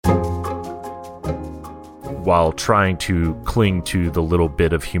while trying to cling to the little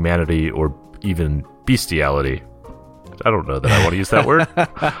bit of humanity or even bestiality. I don't know that I want to use that word.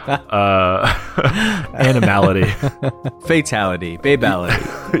 Animality. Fatality.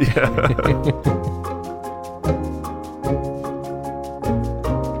 Babality. Yeah.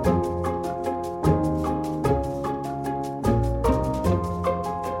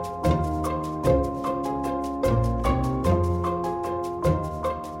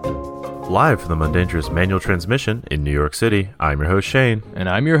 Live from the Mundangerous Manual Transmission in New York City, I'm your host Shane. And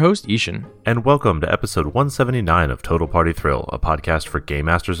I'm your host Ishan. And welcome to episode 179 of Total Party Thrill, a podcast for game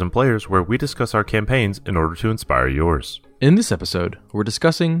masters and players where we discuss our campaigns in order to inspire yours. In this episode, we're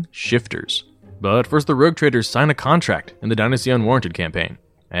discussing shifters. But first, the Rogue Traders sign a contract in the Dynasty Unwarranted campaign.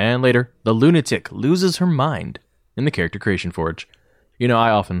 And later, the Lunatic loses her mind in the Character Creation Forge. You know,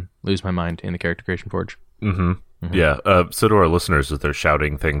 I often lose my mind in the Character Creation Forge. Mm-hmm. Yeah, so do our listeners as they're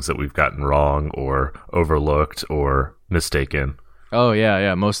shouting things that we've gotten wrong or overlooked or mistaken. Oh,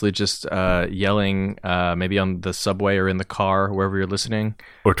 yeah. Mostly just yelling maybe on the subway or in the car, wherever you're listening.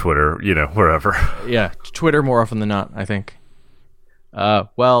 Or Twitter, wherever. Yeah, Twitter more often than not, I think.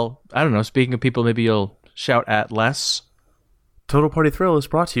 Well, I don't know. Speaking of people maybe you'll shout at less. Total Party Thrill is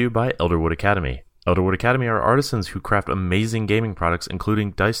brought to you by Elderwood Academy. Elderwood Academy are artisans who craft amazing gaming products,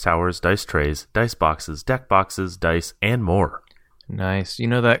 including dice towers, dice trays, dice boxes, deck boxes, dice, and more. Nice. You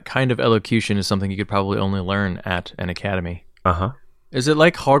know, that kind of elocution is something you could probably only learn at an academy. Uh-huh. Is it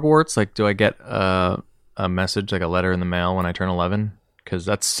like Hogwarts? Like, do I get a message, like a letter in the mail when I turn 11? Because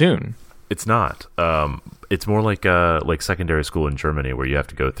that's soon. It's not. It's more like secondary school in Germany where you have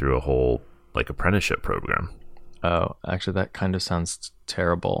to go through a whole apprenticeship program. Oh, actually, that kind of sounds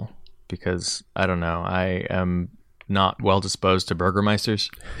terrible. Because, I don't know, I am not well disposed to Burgermeisters.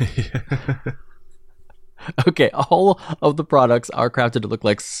 Okay, all of the products are crafted to look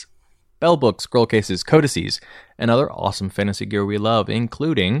like spellbooks, scroll cases, codices, and other awesome fantasy gear we love,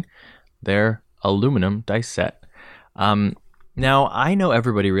 including their aluminum dice set. Now, I know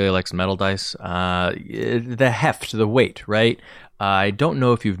everybody really likes metal dice. The heft, the weight, right? I don't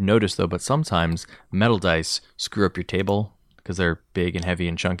know if you've noticed, though, but sometimes metal dice screw up your table because they're big and heavy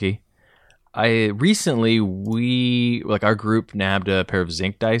and chunky. Our group nabbed a pair of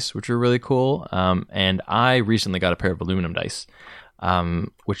zinc dice, which are really cool. And I recently got a pair of aluminum dice,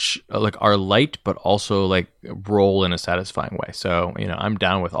 which are light, but also roll in a satisfying way. So, I'm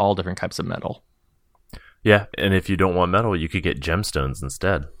down with all different types of metal. Yeah. And if you don't want metal, you could get gemstones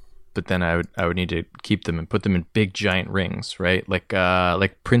instead. But then I would need to keep them and put them in big giant rings, right? Like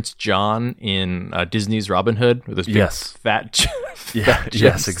Prince John in Disney's Robin Hood with those big fat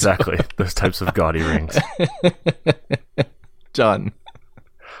yes, exactly. Those types of gaudy rings. John.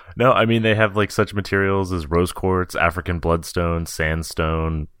 No, I mean they have such materials as rose quartz, African bloodstone,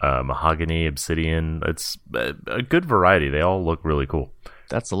 sandstone, mahogany, obsidian. It's a good variety. They all look really cool.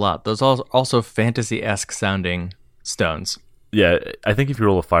 That's a lot. Those are also fantasy-esque sounding stones. Yeah, I think if you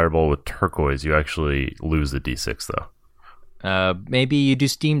roll a fireball with turquoise, you actually lose the d6, though. Maybe you do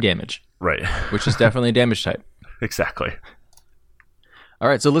steam damage. Right. Which is definitely a damage type. Exactly. All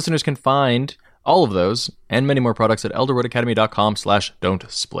right, so listeners can find all of those and many more products at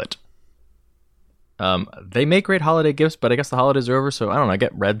elderwoodacademy.com/don'tsplit. They make great holiday gifts, but I guess the holidays are over, so I don't know, I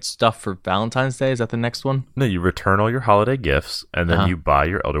get red stuff for Valentine's Day. Is that the next one? No, you return all your holiday gifts, and then you buy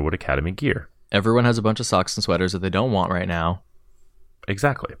your Elderwood Academy gear. Everyone has a bunch of socks and sweaters that they don't want right now.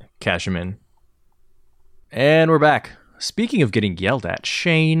 Exactly. Cash them in. And we're back. Speaking of getting yelled at,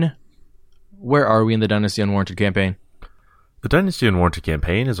 Shane, where are we in the Dynasty Unwarranted campaign? The Dynasty Unwarranted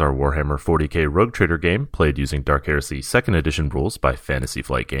campaign is our Warhammer 40k Rogue Trader game played using Dark Heresy 2nd Edition rules by Fantasy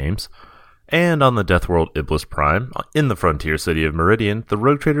Flight Games. And on the Death World Iblis Prime, in the frontier city of Meridian, the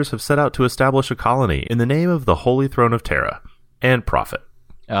Rogue Traders have set out to establish a colony in the name of the Holy Throne of Terra and Prophet.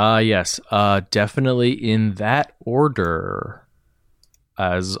 Yes, definitely in that order,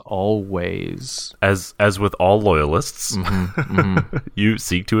 as always. As with all loyalists, you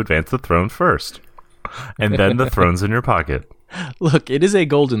seek to advance the throne first, and then the throne's in your pocket. Look, it is a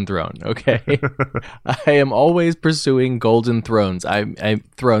golden throne, okay? I am always pursuing golden thrones. I'm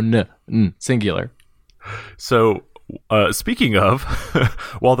throne, singular. So, speaking of,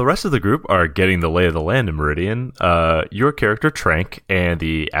 while the rest of the group are getting the lay of the land in Meridian, your character Trank and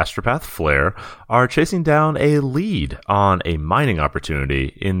the Astropath Flare are chasing down a lead on a mining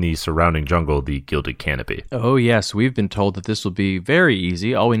opportunity in the surrounding jungle, the Gilded Canopy. Oh yes, we've been told that this will be very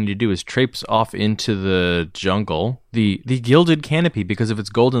easy. All we need to do is traipse off into the jungle, the Gilded Canopy, because of its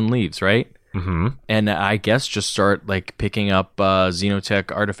golden leaves, right? Mm-hmm. And I guess just start picking up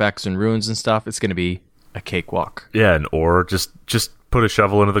Xenotech artifacts and ruins and stuff. It's going to be a cakewalk. Yeah, or just put a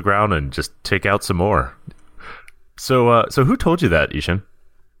shovel into the ground and just take out some more. So who told you that, Ishan?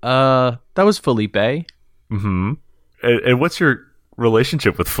 That was Felipe. Mm-hmm. And what's your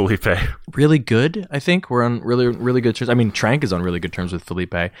relationship with Felipe? Really good, I think. We're on really, really good terms. I mean, Trank is on really good terms with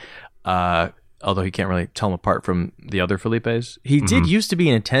Felipe. Although he can't really tell him apart from the other Felipes. He did used to be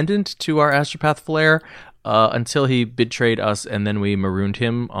an attendant to our astropath flare until he betrayed us, and then we marooned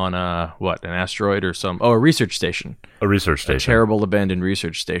him on an asteroid or a research station. A research station. A terrible abandoned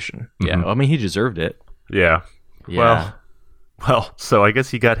research station. Yeah, I mean, he deserved it. Yeah. Well, so I guess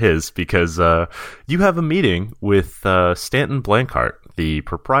he got his because you have a meeting with Stanton Blankhart, the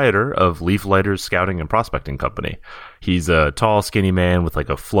proprietor of Leaf Lighters Scouting and Prospecting Company. He's a tall, skinny man with like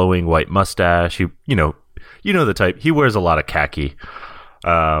a flowing white mustache. You know the type. He wears a lot of khaki.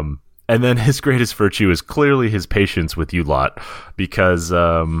 And then his greatest virtue is clearly his patience with you lot, because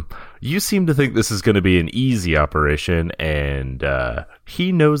you seem to think this is going to be an easy operation, and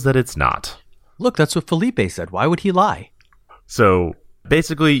he knows that it's not. Look, that's what Felipe said. Why would he lie? So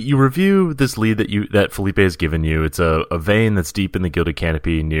basically, you review this lead that Felipe has given you. It's a vein that's deep in the Gilded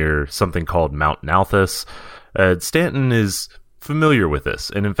Canopy near something called Mount Nalthus. Stanton is familiar with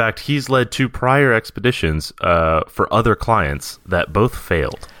this, and in fact, he's led 2 prior expeditions for other clients that both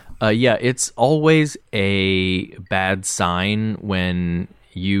failed. Yeah, it's always a bad sign when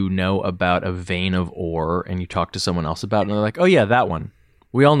you know about a vein of ore and you talk to someone else about it, and they're like, oh yeah, that one.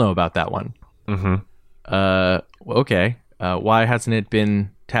 We all know about that one. Okay. Why hasn't it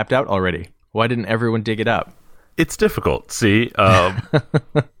been tapped out already? Why didn't everyone dig it up? It's difficult. See,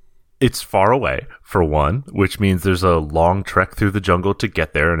 it's far away, for one, which means there's a long trek through the jungle to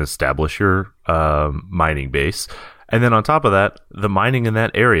get there and establish your mining base. And then on top of that, the mining in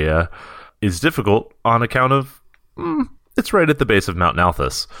that area is difficult on account of it's right at the base of Mount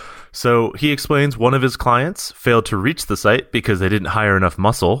Nalthus. So he explains one of his clients failed to reach the site because they didn't hire enough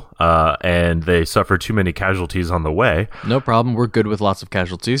muscle, and they suffered too many casualties on the way. No problem. We're good with lots of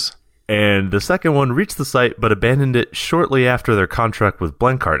casualties. And the second one reached the site but abandoned it shortly after their contract with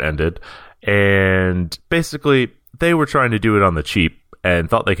Blankhart ended. And basically, they were trying to do it on the cheap and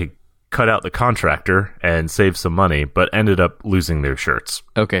thought they could cut out the contractor and save some money, but ended up losing their shirts.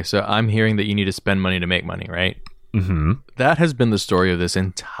 Okay, so I'm hearing that you need to spend money to make money, right? Mm-hmm. That has been the story of this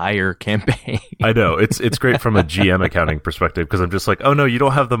entire campaign. I know. It's great from a GM accounting perspective, because I'm just like, oh no, you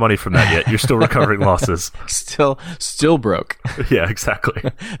don't have the money from that yet. You're still recovering losses. Still broke. Yeah,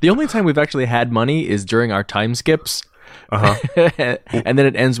 exactly. The only time we've actually had money is during our time skips. And then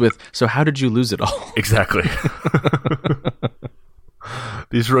it ends with, so how did you lose it all? Exactly.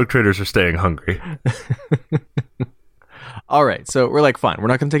 These rogue traders are staying hungry. All right, so we're like, fine, we're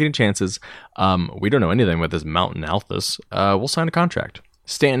not going to take any chances. We don't know anything about this Mountain Althus. We'll sign a contract.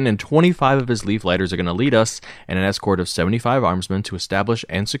 Stanton and 25 of his Leaf Lighters are going to lead us and an escort of 75 armsmen to establish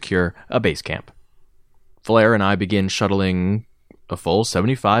and secure a base camp. Flair and I begin shuttling a full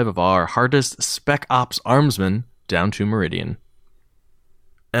 75 of our hardest Spec Ops armsmen down to Meridian.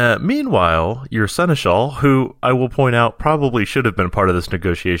 Meanwhile, your seneschal, who I will point out probably should have been part of this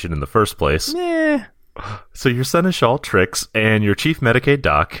negotiation in the first place. So your seneschal, Trix, and your chief Medicaid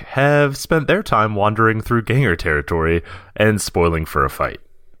doc have spent their time wandering through Ganger territory and spoiling for a fight.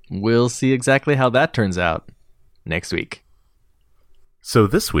 We'll see exactly how that turns out next week. So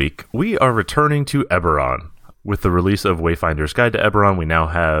this week, we are returning to Eberron. With the release of Wayfinder's Guide to Eberron, we now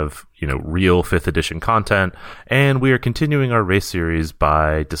have, real 5th edition content, and we are continuing our race series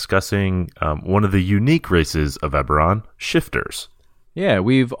by discussing one of the unique races of Eberron, Shifters. Yeah,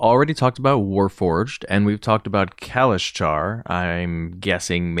 we've already talked about Warforged, and we've talked about Kalishtar. I'm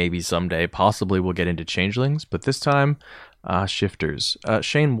guessing maybe someday, possibly we'll get into Changelings, but this time, Shifters.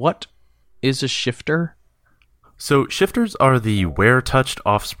 Shane, what is a Shifter? So shifters are the were-touched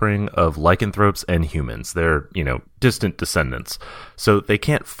offspring of lycanthropes and humans. They're, distant descendants. So they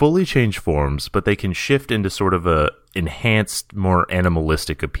can't fully change forms, but they can shift into sort of a enhanced, more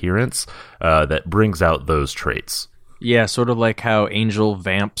animalistic appearance that brings out those traits. Yeah, sort of like how Angel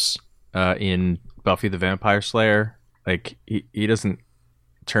vamps in Buffy the Vampire Slayer. Like, he doesn't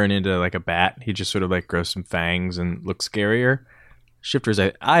turn into like a bat. He just sort of like grows some fangs and looks scarier. Shifters,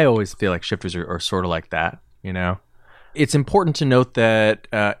 I always feel like shifters are sort of like that. It's important to note that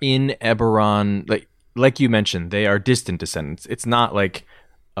in Eberron, like you mentioned, they are distant descendants. It's not like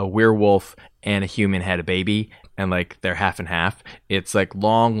a werewolf and a human had a baby and like they're half and half. It's like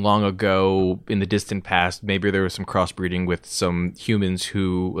long ago in the distant past, maybe there was some crossbreeding with some humans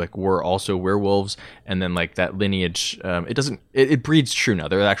who like were also werewolves, and then like that lineage, it breeds true now.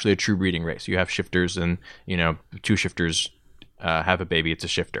 They're actually a true breeding race. You have shifters, and 2 shifters have a baby. It's a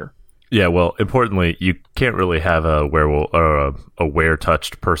shifter. Yeah, well, importantly, you can't really have a werewolf or a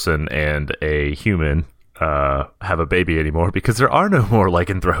were-touched person and a human have a baby anymore because there are no more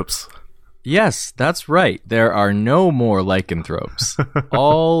lycanthropes. Yes, that's right. There are no more lycanthropes.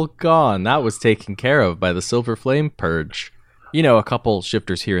 All gone. That was taken care of by the Silver Flame Purge. You know, a couple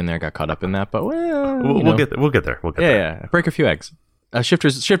shifters here and there got caught up in that, but we'll get there. We'll get there. Yeah. Break a few eggs.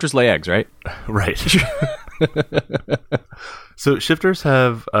 Shifters lay eggs, right? Right. So shifters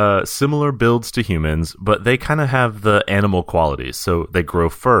have similar builds to humans, but they kind of have the animal qualities. So they grow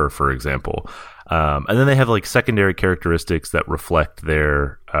fur, for example. And then they have like secondary characteristics that reflect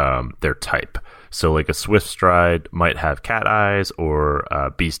their type. So like a swift stride might have cat eyes, or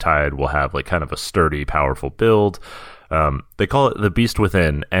beast hide will have like kind of a sturdy, powerful build. They call it the beast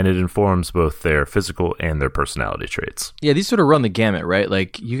within, and it informs both their physical and their personality traits. Yeah, these sort of run the gamut, right?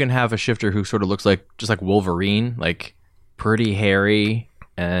 Like you can have a shifter who sort of looks like just like Wolverine, like pretty hairy,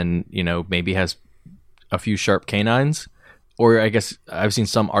 and maybe has a few sharp canines. Or I guess I've seen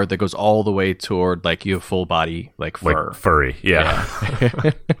some art that goes all the way toward like you have full body like fur. Like furry, yeah.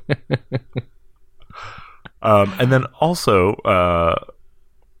 And then also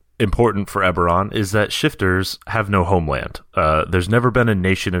important for Eberron is that shifters have no homeland. There's never been a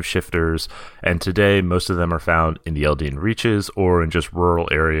nation of shifters, and today most of them are found in the Eldeen Reaches or in just rural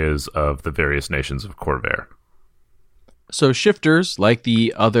areas of the various nations of Corvair. So shifters, like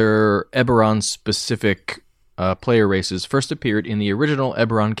the other Eberron-specific player races, first appeared in the original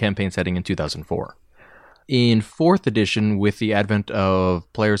Eberron campaign setting in 2004. In 4th edition, with the advent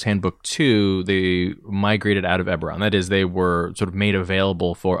of Player's Handbook 2, they migrated out of Eberron. That is, they were sort of made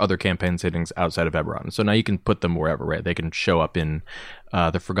available for other campaign settings outside of Eberron. So now you can put them wherever, right? They can show up in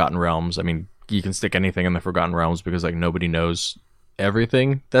the Forgotten Realms. I mean, you can stick anything in the Forgotten Realms because like nobody knows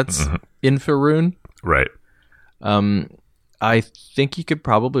everything that's in Faerun. Right. I think you could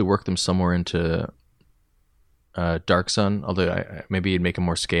probably work them somewhere into Dark Sun, although maybe you'd make them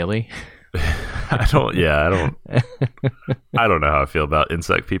more scaly. I don't know how I feel about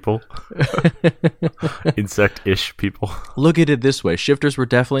insect people. Insect-ish people. Look at it this way. Shifters were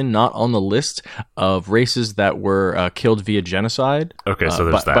definitely not on the list of races that were killed via genocide. Okay, so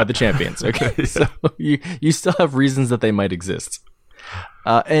there's that. By the champions. Okay, Yeah. So you still have reasons that they might exist.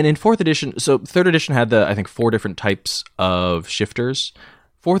 And in 4th edition, so 3rd edition had I think 4 different types of shifters.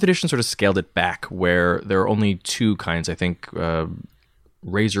 4th edition sort of scaled it back, where there are only 2 kinds, I think,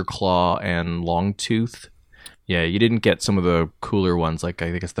 Razor Claw and Longtooth. Yeah, you didn't get some of the cooler ones, like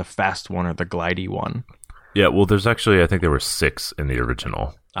I think it's the Fast one or the Glidey one. Yeah, well, there's actually, I think there were 6 in the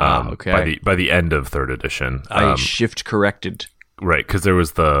original. Okay. By the end of 3rd edition. I shift corrected. Right, because there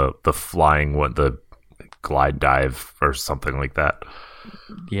was the flying one, the Glide Dive or something like that.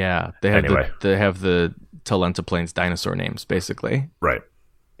 Yeah, they have Anyway. they have the Talentaplane's dinosaur names, basically. Right.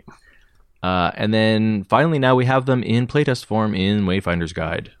 And then finally now we have them in playtest form in Wayfinder's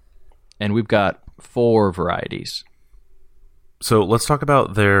Guide. And we've got 4 varieties. So let's talk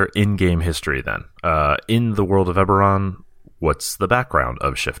about their in-game history then. In the world of Eberron, what's the background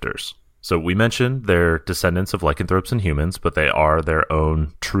of shifters? So we mentioned they're descendants of lycanthropes and humans, but they are their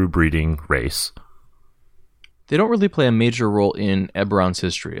own true breeding race. They don't really play a major role in Eberron's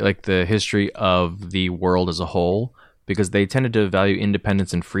history, like the history of the world as a whole, because they tended to value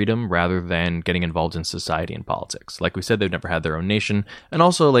independence and freedom rather than getting involved in society and politics. Like we said, they've never had their own nation. And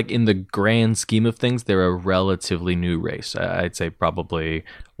also, like in the grand scheme of things, they're a relatively new race. I'd say probably,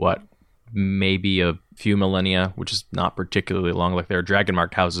 maybe a few millennia, which is not particularly long. Like there are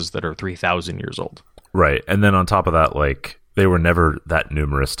dragon-marked houses that are 3,000 years old. Right. And then on top of that, like, they were never that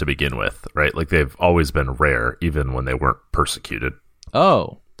numerous to begin with, right? Like they've always been rare, even when they weren't persecuted.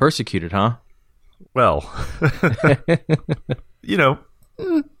 Oh, persecuted, huh? Well,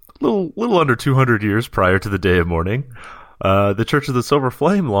 little under 200 years prior to the Day of Mourning, the Church of the Silver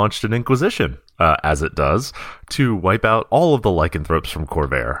Flame launched an inquisition, as it does, to wipe out all of the lycanthropes from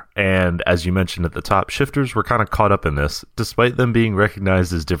Corvair. And as you mentioned at the top, shifters were kind of caught up in this, despite them being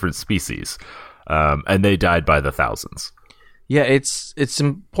recognized as different species. And they died by the thousands. Yeah, it's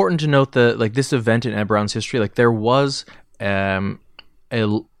important to note that like this event in Eberron's history, like there was a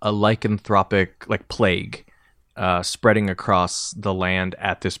lycanthropic like plague spreading across the land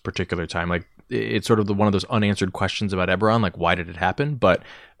at this particular time. Like it's sort of one of those unanswered questions about Eberron, like why did it happen? But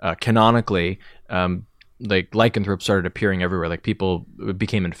canonically, like lycanthropes started appearing everywhere. Like people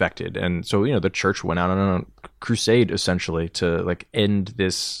became infected, and so the church went out on a crusade essentially to like end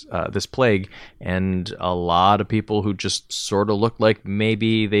this plague. And a lot of people who just sort of looked like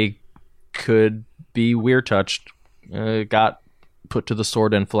maybe they could be weird touched got put to the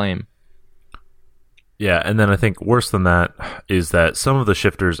sword and flame. Yeah, and then I think worse than that is that some of the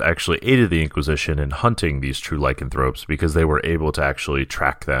shifters actually aided the Inquisition in hunting these true lycanthropes because they were able to actually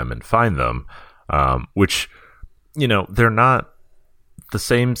track them and find them. which, they're not the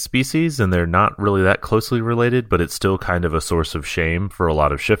same species and they're not really that closely related, but it's still kind of a source of shame for a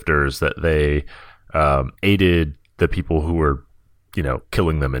lot of shifters that they aided the people who were,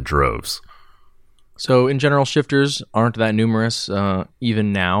 killing them in droves. So in general, shifters aren't that numerous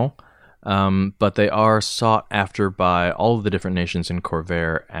even now, but they are sought after by all of the different nations in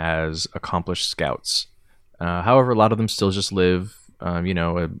Corvair as accomplished scouts. However, a lot of them still just live,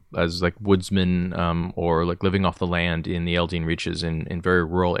 as like woodsmen or like living off the land in the Eldine Reaches in very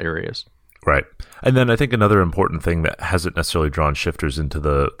rural areas. Right. And then I think another important thing that hasn't necessarily drawn shifters into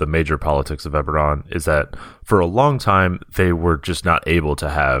the major politics of Eberron is that for a long time, they were just not able to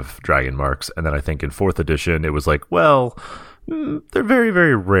have dragon marks. And then I think in 4th edition, it was like, well, they're very,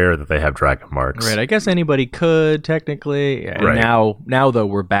 very rare that they have dragon marks. Right. I guess anybody could technically. And right. Now, though,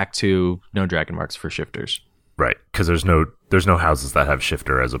 we're back to no dragon marks for shifters. Right. Because there's no houses that have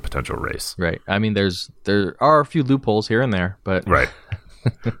shifter as a potential race. Right. I mean, there are a few loopholes here and there, but... Right.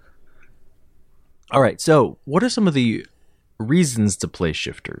 All right, so what are some of the reasons to play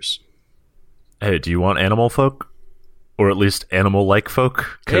shifters? Hey, do you want animal folk? Or at least animal-like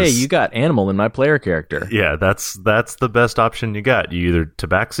folk? Hey, you got animal in my player character. Yeah, that's the best option you got. You either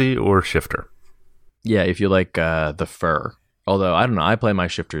tabaxi or shifter. Yeah, if you like the fur. Although, I don't know, I play my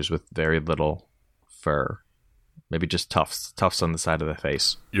shifters with very little fur. Maybe just tufts on the side of the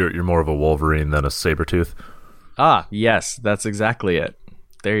face. You're more of a Wolverine than a Sabretooth? Ah, yes, that's exactly it.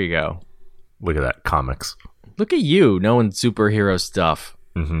 There you go. Look at that, comics. Look at you knowing superhero stuff.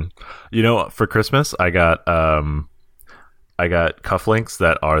 Mm-hmm. For Christmas, I got cufflinks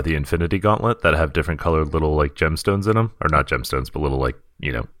that are the Infinity Gauntlet that have different colored little like gemstones in them, or not gemstones, but little like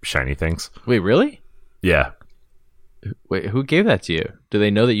shiny things. Wait, really? Yeah. Wait, who gave that to you? Do they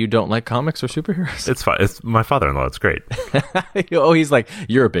know that you don't like comics or superheroes? It's fine. It's my father-in-law. It's great. Oh, he's like,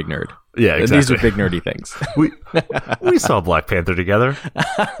 you're a big nerd. Yeah, exactly. And these are big nerdy things. we saw Black Panther together.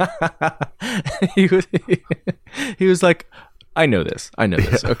 He was like, I know this.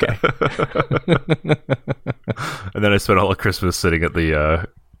 Yeah. Okay. And then I spent all of Christmas sitting at the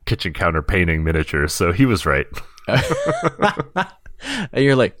kitchen counter painting miniatures, so he was right. And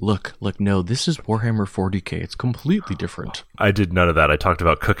you're like, look, no, this is Warhammer 40k. It's completely different. I did none of that. I talked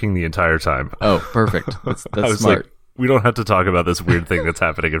about cooking the entire time. Oh, perfect. That's I was smart. Like, we don't have to talk about this weird thing that's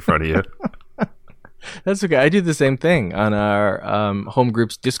happening in front of you. That's okay. I do the same thing on our home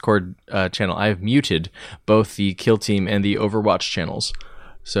group's Discord channel. I've muted both the Kill Team and the Overwatch channels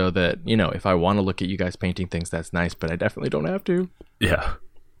so that, if I want to look at you guys painting things, that's nice, but I definitely don't have to. Yeah.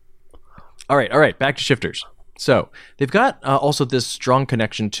 All right. Back to shifters. So they've got also this strong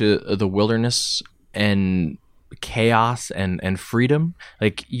connection to the wilderness and chaos and freedom.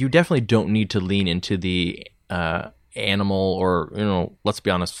 Like, you definitely don't need to lean into the animal or, let's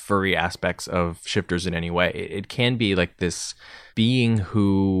be honest, furry aspects of shifters in any way. It can be like this being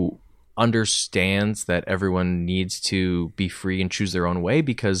who understands that everyone needs to be free and choose their own way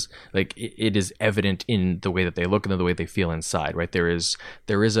because like it is evident in the way that they look and the way they feel inside, right? There is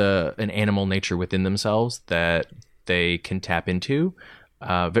an animal nature within themselves that they can tap into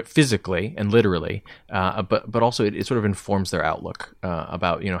physically and literally, but also it sort of informs their outlook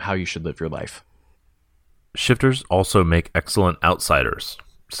about how you should live your life. Shifters also make excellent outsiders.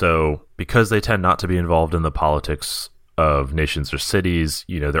 So because they tend not to be involved in the politics of nations or cities,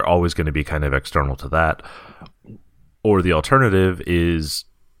 they're always going to be kind of external to that. Or the alternative is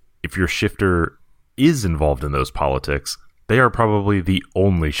if your shifter is involved in those politics, they are probably the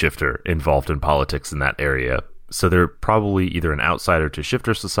only shifter involved in politics in that area. So they're probably either an outsider to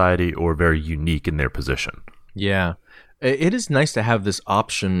shifter society or very unique in their position. Yeah. It is nice to have this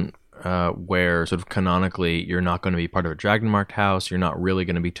option where sort of canonically you're not going to be part of a dragon-marked house, you're not really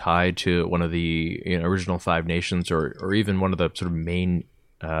going to be tied to one of the original 5 nations or even one of the sort of main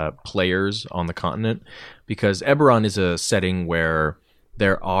players on the continent, because Eberron is a setting where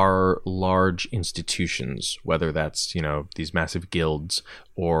there are large institutions, whether that's these massive guilds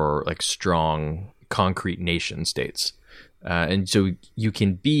or like strong concrete nation states, and so you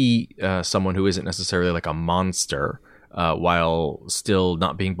can be someone who isn't necessarily like a monster while still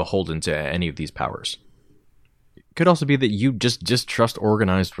not being beholden to any of these powers. It could also be that you just distrust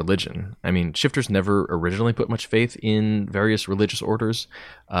organized religion. I mean, shifters never originally put much faith in various religious orders,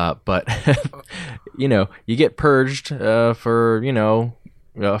 but you get purged for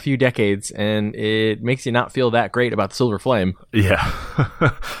a few decades, and it makes you not feel that great about the Silver Flame. Yeah.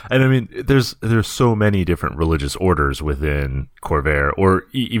 And I mean, there's so many different religious orders within Corvair, or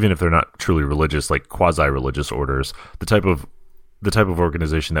even if they're not truly religious, like quasi-religious orders, the type of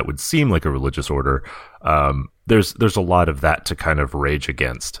organization that would seem like a religious order, there's a lot of that to kind of rage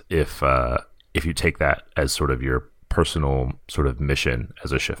against if if you take that as sort of your personal sort of mission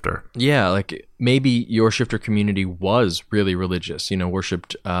as a shifter. Yeah, like maybe your shifter community was really religious,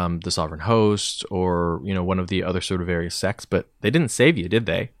 worshipped the sovereign host or, one of the other sort of various sects, but they didn't save you, did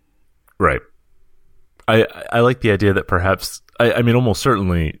they? Right. I like the idea that perhaps, I mean, almost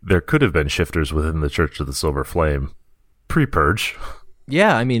certainly there could have been shifters within the Church of the Silver Flame pre-purge.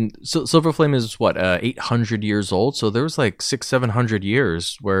 Yeah, I mean, Silver Flame is 800 years old, so there was like 600-700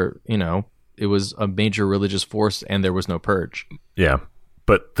 years where, it was a major religious force and there was no purge. Yeah.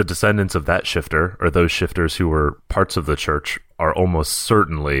 But the descendants of that shifter, or those shifters who were parts of the church, are almost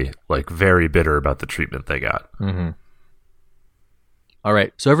certainly like very bitter about the treatment they got. Mm-hmm. All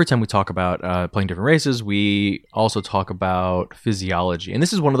right. So every time we talk about playing different races, we also talk about physiology. And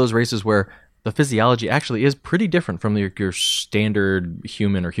this is one of those races where the physiology actually is pretty different from your standard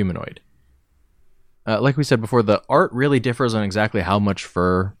human or humanoid. Like we said before, the art really differs on exactly how much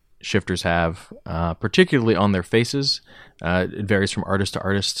fur shifters have, particularly on their faces. It varies from artist to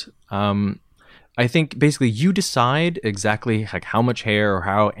artist. I think basically you decide exactly like how much hair or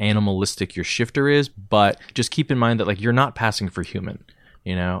how animalistic your shifter is, but just keep in mind that like you're not passing for human.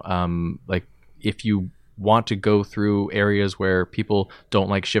 Like if you want to go through areas where people don't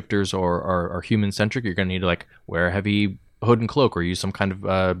like shifters or are human centric, you're going to need to like wear a heavy hood and cloak or use some kind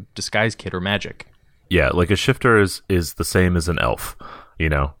of disguise kit or magic. Yeah, like a shifter is the same as an elf.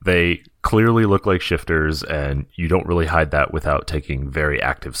 They clearly look like shifters, and you don't really hide that without taking very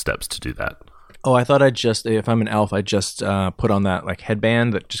active steps to do that. Oh, I thought if I'm an elf, I just put on that like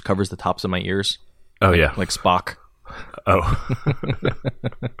headband that just covers the tops of my ears. Oh, yeah. Like Spock. Oh.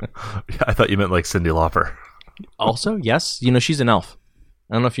 I thought you meant like Cyndi Lauper. Also, yes. She's an elf.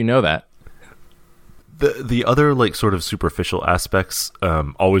 I don't know if you know that. The other like sort of superficial aspects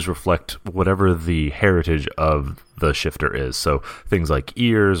always reflect whatever the heritage of the shifter is. So things like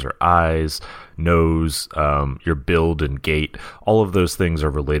ears or eyes, nose, your build and gait, all of those things are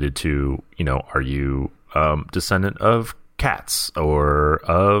related to, are you descendant of cats or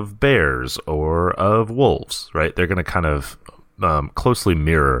of bears or of wolves, right? They're going to kind of closely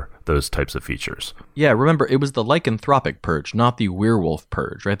mirror those types of features. Yeah, remember, it was the lycanthropic purge, not the werewolf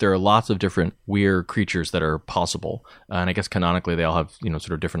purge, right? There are lots of different weird creatures that are possible. And I guess canonically they all have,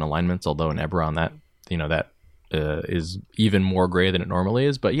 sort of different alignments, although in Eberron that is even more gray than it normally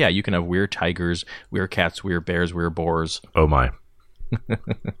is. But yeah, you can have weird tigers, weird cats, weird bears, weird boars. Oh my.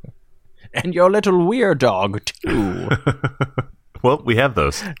 And your little weird dog, too. Well, we have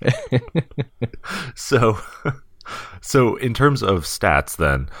those. So in terms of stats,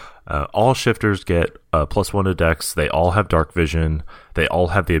 then, all shifters get +1 to Dex. They all have dark vision. They all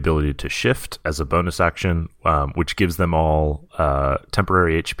have the ability to shift as a bonus action, which gives them all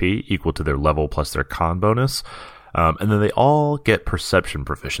temporary HP equal to their level plus their con bonus. And then they all get perception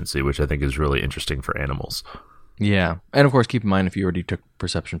proficiency, which I think is really interesting for animals. Yeah. And of course, keep in mind, if you already took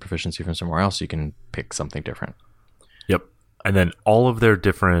perception proficiency from somewhere else, you can pick something different. Yep. And then all of their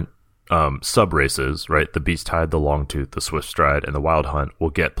different sub races, right? The Beast Tide, the Longtooth, the Swift Stride, and the Wild Hunt will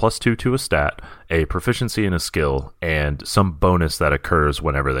get +2 to a stat, a proficiency in a skill, and some bonus that occurs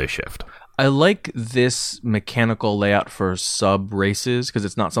whenever they shift. I like this mechanical layout for sub races because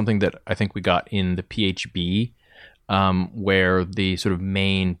it's not something that I think we got in the PHB, where the sort of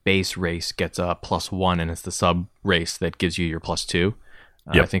main base race gets a +1 and it's the sub race that gives you your +2.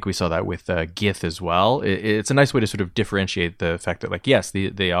 Yep. I think we saw that with Gith as well. It's a nice way to sort of differentiate the fact that, like, yes,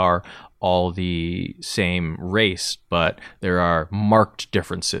 they are all the same race, but there are marked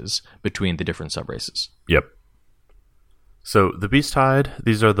differences between the different sub-races. Yep. So the Beast Tide,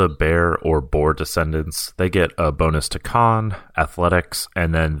 these are the bear or boar descendants. They get a bonus to con, athletics,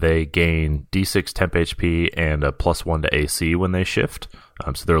 and then they gain D6 temp HP and a +1 to AC when they shift.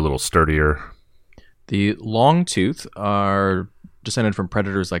 So they're a little sturdier. The Longtooth are descended from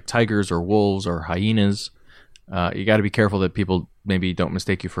predators like tigers or wolves or hyenas. You got to be careful that people maybe don't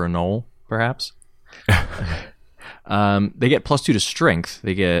mistake you for a gnoll, perhaps. They get +2 to strength.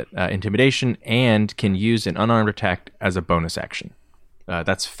 They get intimidation and can use an unarmed attack as a bonus action.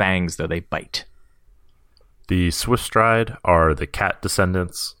 That's fangs, though. They bite. The Swift Stride are the cat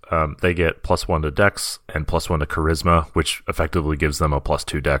descendants. They get +1 to Dex and +1 to Charisma, which effectively gives them a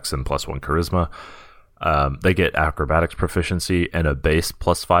 +2 Dex and +1 Charisma. They get acrobatics proficiency and a base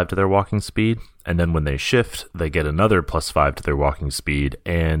 +5 to their walking speed. And then when they shift, they get another +5 to their walking speed,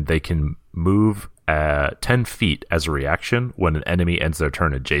 and they can move 10 feet as a reaction when an enemy ends their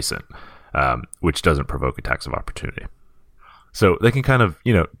turn adjacent, which doesn't provoke attacks of opportunity. So they can kind of,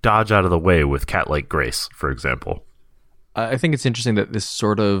 dodge out of the way with cat-like grace, for example. I think it's interesting that this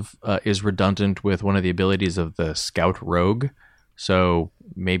sort of is redundant with one of the abilities of the Scout Rogue, So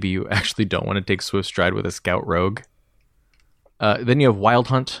maybe you actually don't want to take Swift Stride with a Scout Rogue. Then you have Wild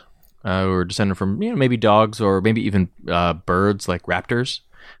Hunt, who are descended from maybe dogs or maybe even birds like raptors.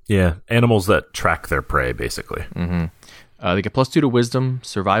 Yeah, animals that track their prey, basically. Mm-hmm. They get +2 to Wisdom,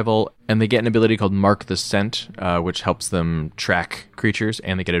 Survival, and they get an ability called Mark the Scent, which helps them track creatures,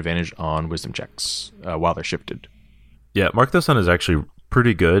 and they get advantage on Wisdom checks while they're shifted. Yeah, Mark the Scent is actually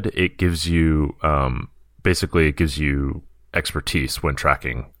pretty good. It gives you, basically, it gives you expertise when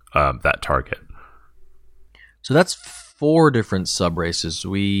tracking that target. So that's 4 different sub-races.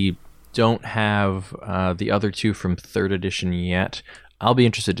 We don't have the other 2 from 3rd edition yet. I'll be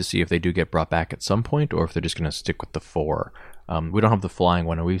interested to see if they do get brought back at some point or if they're just going to stick with the 4. We don't have the flying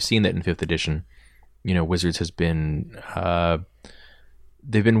one, and we've seen that in 5th edition. Wizards has been...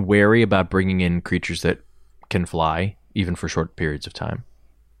 they've been wary about bringing in creatures that can fly, even for short periods of time.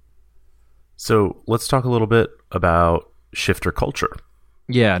 So let's talk a little bit about shifter culture.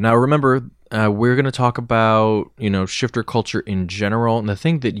 Yeah, now remember... we're going to talk about, shifter culture in general. And the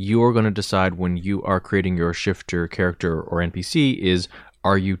thing that you're going to decide when you are creating your shifter character or NPC is,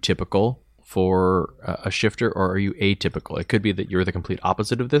 are you typical for a shifter or are you atypical? It could be that you're the complete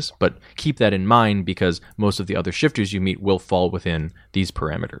opposite of this, but keep that in mind because most of the other shifters you meet will fall within these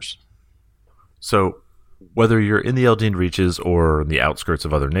parameters. So whether you're in the Eldeen Reaches or in the outskirts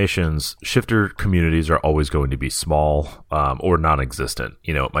of other nations, shifter communities are always going to be small or non-existent.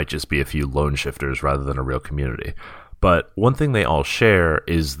 It might just be a few lone shifters rather than a real community. But one thing they all share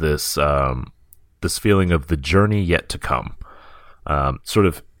is this this feeling of the journey yet to come. Sort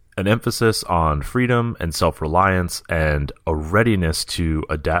of an emphasis on freedom and self-reliance and a readiness to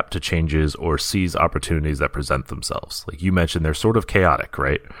adapt to changes or seize opportunities that present themselves. Like you mentioned, they're sort of chaotic,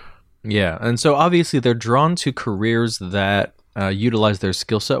 right? Yeah, and so obviously they're drawn to careers that utilize their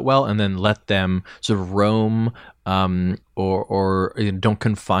skill set well and then let them sort of roam or don't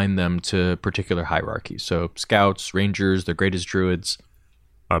confine them to particular hierarchies. So scouts, rangers, they're great as druids.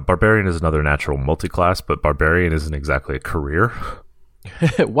 Barbarian is another natural multi-class, but barbarian isn't exactly a career.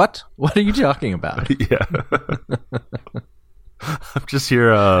 What? What are you talking about? Yeah. I'm just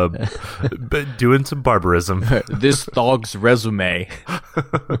here doing some barbarism. This dog's resume.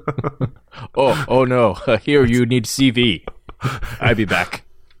 Oh no. Here you need CV. I'll be back.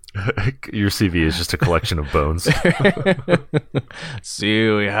 Your CV is just a collection of bones. See,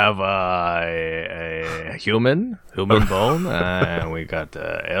 we have a human bone. We got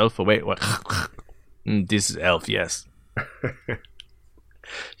elf. Wait, what? This is elf, yes.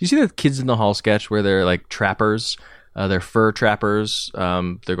 You see that Kids in the Hall sketch where they're like trappers? They're fur trappers.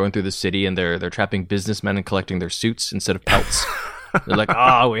 They're going through the city and they're trapping businessmen and collecting their suits instead of pelts. They're like,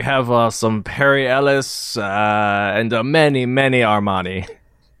 we have some Perry Ellis and many Armani.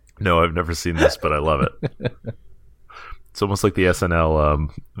 No, I've never seen this, but I love it. It's almost like the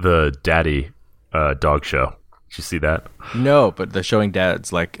SNL, the Daddy dog show. Did you see that? No, but they're showing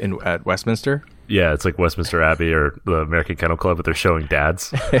dads like at Westminster. Yeah, it's like Westminster Abbey or the American Kennel Club, but they're showing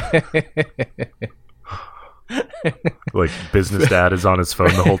dads. Like business dad is on his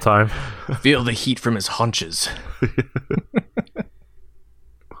phone the whole time. Feel the heat from his haunches.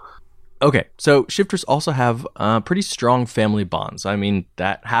 Okay, so shifters also have pretty strong family bonds. I mean,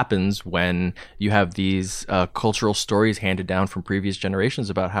 that happens when you have these cultural stories handed down from previous generations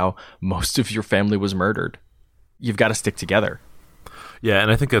about how most of your family was murdered. You've got to stick together. Yeah,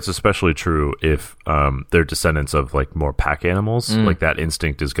 and I think that's especially true if they're descendants of like more pack animals. Like that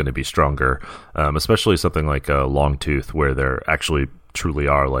instinct is going to be stronger, especially something like a Longtooth, where there actually truly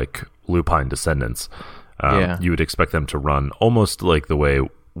are like lupine descendants. You would expect them to run almost like the way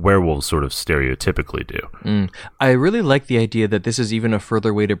werewolves sort of stereotypically do. I really like the idea that this is even a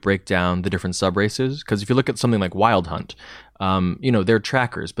further way to break down the different subraces, because if you look at something like Wild Hunt, they're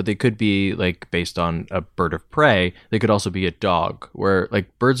trackers, but they could be like based on a bird of prey. They could also be a dog, where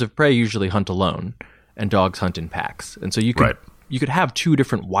like birds of prey usually hunt alone and dogs hunt in packs. And so you could have 2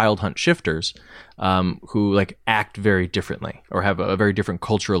 different Wild Hunt shifters who like act very differently or have a very different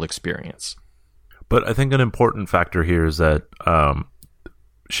cultural experience. But I think an important factor here is that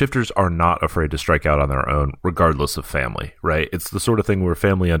shifters are not afraid to strike out on their own, regardless of family, right? It's the sort of thing where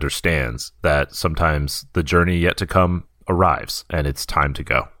family understands that sometimes the journey yet to come arrives and it's time to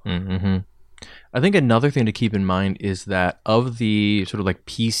go. Mm-hmm. I think another thing to keep in mind is that of the sort of like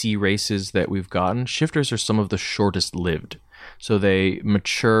PC races that we've gotten, shifters are some of the shortest lived. So they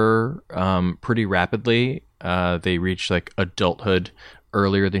mature pretty rapidly. They reach like adulthood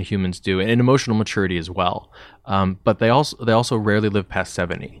earlier than humans do, and emotional maturity as well. But they also rarely live past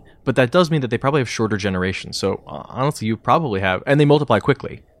 70. But that does mean that they probably have shorter generations. So honestly, you probably have, and they multiply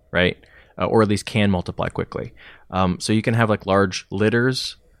quickly, right? or at least can multiply quickly. So you can have like large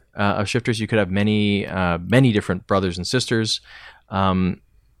litters of shifters. You could have many different brothers and sisters,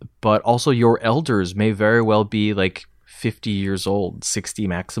 but also your elders may very well be like 50 years old, 60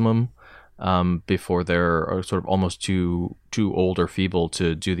 maximum, before they're sort of almost too old or feeble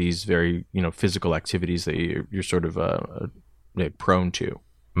to do these very physical activities that you're sort of prone to.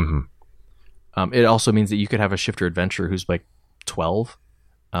 Mm-hmm. It also means that you could have a shifter adventurer who's like 12,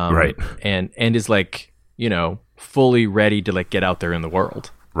 right, and is like fully ready to like get out there in the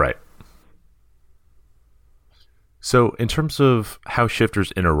world. Right. So in terms of how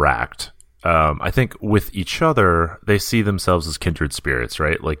shifters interact, I think with each other, they see themselves as kindred spirits,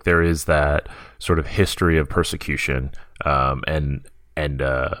 right? Like there is that sort of history of persecution, and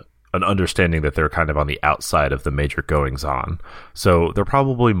an understanding that they're kind of on the outside of the major goings on. So they're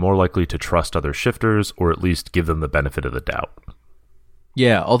probably more likely to trust other shifters, or at least give them the benefit of the doubt.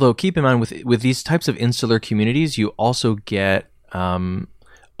 Yeah, although keep in mind with these types of insular communities, you also get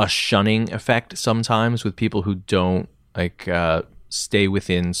a shunning effect sometimes with people who don't stay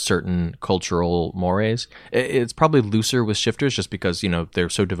within certain cultural mores. It's probably looser with shifters just because they're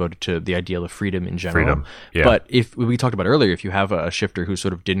so devoted to the ideal of freedom in general. Freedom, yeah. But if we talked about earlier, if you have a shifter who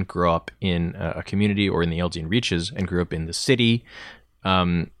sort of didn't grow up in a community or in the Eldian Reaches and grew up in the city,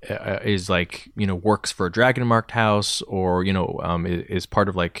 is like works for a dragon marked house, or is part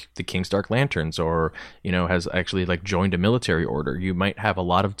of like the King's Dark Lanterns, or has actually like joined a military order, you might have a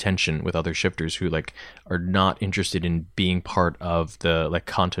lot of tension with other shifters who like are not interested in being part of the like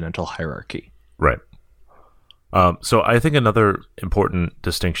continental hierarchy. Right. So I think another important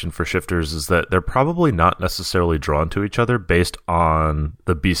distinction for shifters is that they're probably not necessarily drawn to each other based on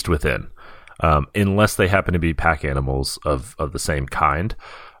the beast within. Unless they happen to be pack animals of the same kind.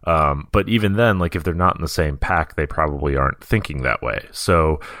 But even then, like if they're not in the same pack, they probably aren't thinking that way.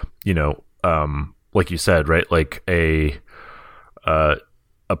 So, like you said, right? Like a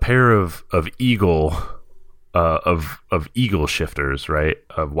pair of eagle shifters, right?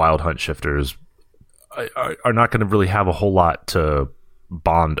 Of wild hunt shifters are not going to really have a whole lot to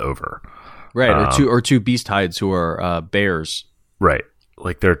bond over. Right. Or two beast hides who are bears. Right.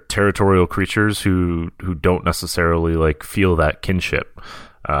 Like they're territorial creatures who don't necessarily like feel that kinship.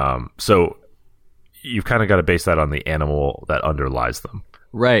 So you've kind of got to base that on the animal that underlies them.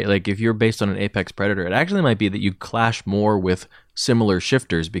 Right. Like if you're based on an apex predator, it actually might be that you clash more with similar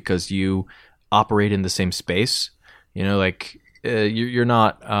shifters because you operate in the same space. You're not,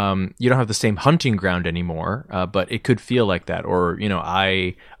 you don't have the same hunting ground anymore, but it could feel like that. Or,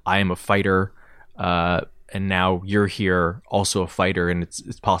 I am a fighter, and now you're here, also a fighter, and it's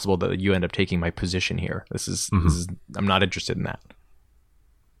possible that you end up taking my position here. This is I'm not interested in that.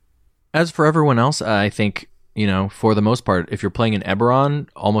 As for everyone else, I think, for the most part, if you're playing in Eberron,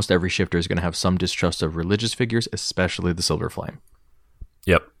 almost every shifter is going to have some distrust of religious figures, especially the Silver Flame.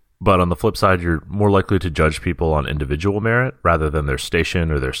 Yep. But on the flip side, you're more likely to judge people on individual merit rather than their station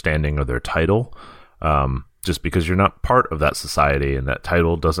or their standing or their title. Just because you're not part of that society and that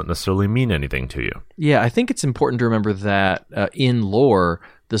title doesn't necessarily mean anything to you. Yeah, I think it's important to remember that in lore,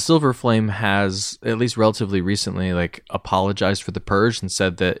 the Silver Flame has, at least relatively recently, like apologized for the Purge and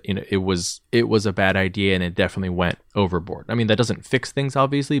said that it was a bad idea and it definitely went overboard. I mean, that doesn't fix things,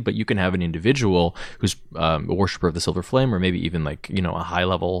 obviously, but you can have an individual who's a worshiper of the Silver Flame, or maybe even like a high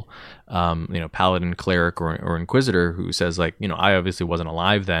level paladin, cleric, or inquisitor who says like I obviously wasn't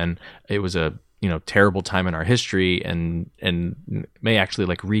alive then. It was a terrible time in our history, and may actually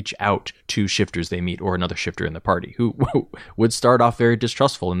like reach out to shifters they meet or another shifter in the party who would start off very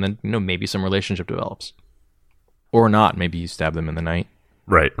distrustful, and then maybe some relationship develops, or not. Maybe you stab them in the night.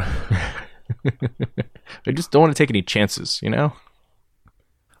 Right. I just don't want to take any chances,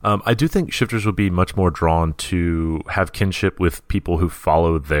 I do think shifters would be much more drawn to have kinship with people who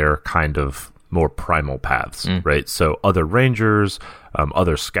follow their kind of more primal paths, right? So other rangers,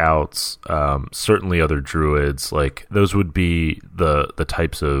 other scouts, certainly other druids, like those would be the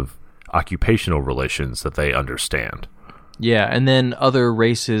types of occupational relations that they understand. Yeah, and then other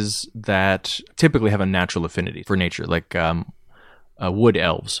races that typically have a natural affinity for nature, like wood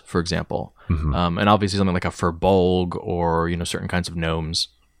elves, for example, and obviously something like a Furbolg or certain kinds of gnomes.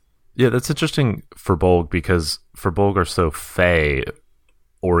 Yeah, that's interesting for Bolg, because Furbolg are so fey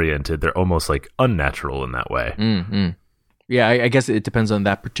oriented. They're almost like unnatural in that way. Mm-hmm. Yeah, I guess it depends on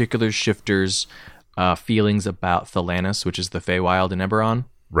that particular shifter's feelings about Thelanis, which is the Feywild in Eberron.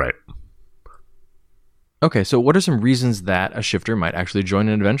 Right. Okay, so what are some reasons that a shifter might actually join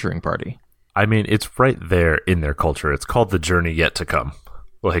an adventuring party? I mean, it's right there in their culture. It's called the journey yet to come.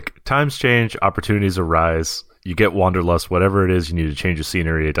 Like, times change, opportunities arise. you get wanderlust, whatever it is, you need to change the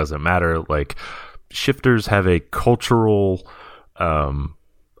scenery. It doesn't matter. Like, shifters have a cultural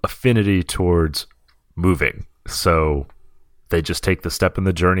affinity towards moving. So they just take the step in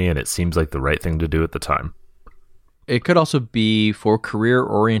the journey, and it seems like the right thing to do at the time. It could also be for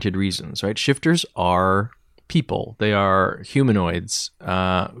career-oriented reasons, right? Shifters are people. They are humanoids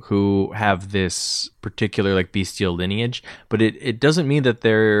who have this particular like bestial lineage, but it doesn't mean that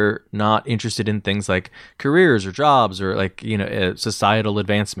they're not interested in things like careers or jobs or like, societal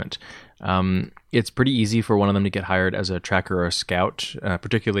advancement. It's pretty easy for one of them to get hired as a tracker or a scout,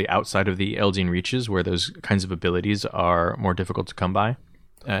 particularly outside of the Eldine reaches where those kinds of abilities are more difficult to come by.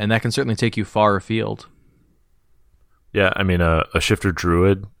 And that can certainly take you far afield. Yeah, I mean, a shifter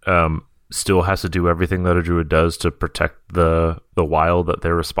druid still has to do everything that a druid does to protect the wild that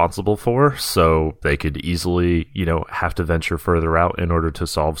they're responsible for. So they could easily, have to venture further out in order to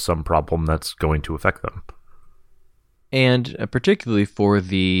solve some problem that's going to affect them. And particularly for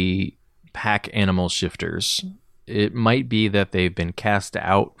the pack animal shifters, it might be that they've been cast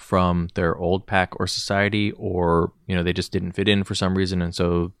out from their old pack or society, or, they just didn't fit in for some reason. And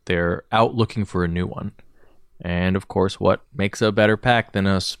so they're out looking for a new one. And of course, what makes a better pack than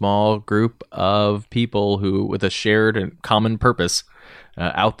a small group of people who, with a shared and common purpose,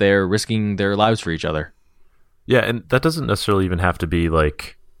 out there risking their lives for each other? Yeah, and that doesn't necessarily even have to be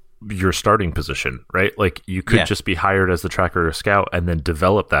like your starting position, right? Like you could just be hired as the tracker or scout and then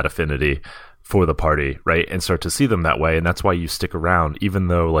develop that affinity for the party, right? And start to see them that way. And that's why you stick around, even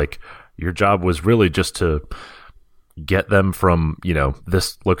though like your job was really just to get them from,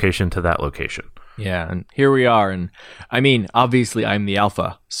 this location to that location. Yeah, and here we are. And I mean, obviously I'm the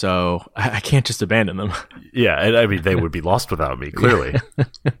alpha, so I can't just abandon them. Yeah, and I mean, they would be lost without me, clearly.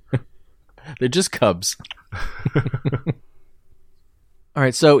 They're just cubs. All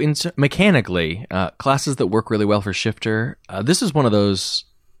right, so mechanically, classes that work really well for Shifter, this is one of those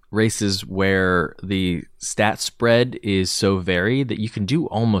races where the stat spread is so varied that you can do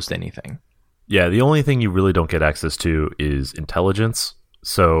almost anything. Yeah, the only thing you really don't get access to is intelligence.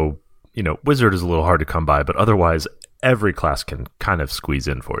 So, wizard is a little hard to come by, but otherwise every class can kind of squeeze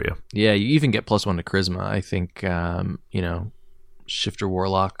in for you. Yeah, you even get +1 to charisma. I think, Shifter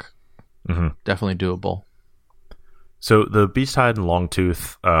Warlock, definitely doable. So the Beasthide and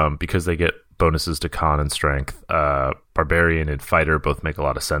Longtooth, because they get bonuses to con and strength, Barbarian and Fighter both make a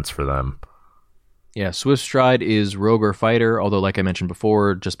lot of sense for them. Yeah, Swift Stride is rogue or fighter, although like I mentioned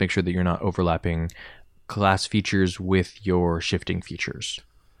before, just make sure that you're not overlapping class features with your shifting features.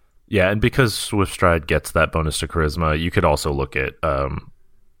 Yeah, and because Swift Stride gets that bonus to charisma, you could also look at,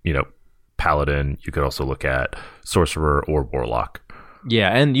 Paladin. You could also look at Sorcerer or Warlock.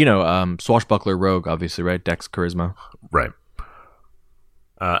 Yeah, and, Swashbuckler Rogue, obviously, right? Dex Charisma. Right.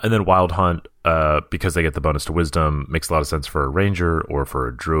 And then Wild Hunt, because they get the bonus to Wisdom, makes a lot of sense for a Ranger or for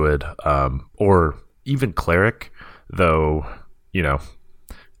a Druid, or even Cleric, though,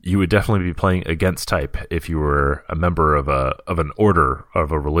 you would definitely be playing against type if you were a member of an order,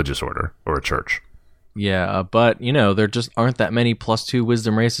 of a religious order or a church. Yeah, but, there just aren't that many +2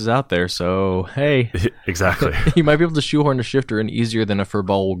 wisdom races out there, so, hey. Exactly. You might be able to shoehorn a shifter in easier than a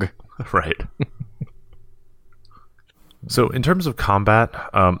Furbolg. Right. So, in terms of combat,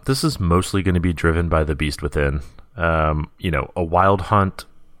 this is mostly going to be driven by the beast within. A wild hunt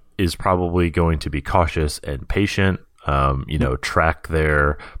is probably going to be cautious and patient. Track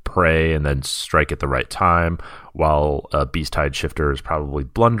their prey and then strike at the right time, while a Beasthide shifter is probably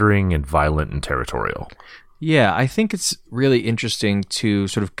blundering and violent and territorial. Yeah, I think it's really interesting to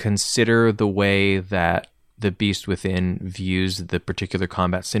sort of consider the way that the beast within views the particular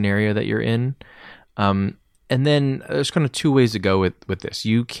combat scenario that you're in. And then there's kind of two ways to go with this.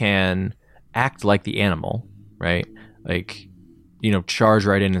 You can act like the animal, right? Like, charge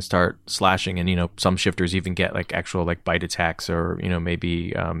right in and start slashing. And, some shifters even get like actual like bite attacks, or,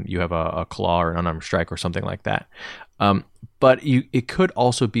 maybe you have a claw or an unarmed strike or something like that. But it could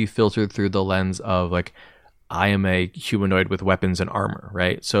also be filtered through the lens of like, I am a humanoid with weapons and armor,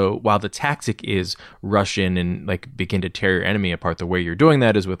 right? So while the tactic is rush in and like begin to tear your enemy apart, the way you're doing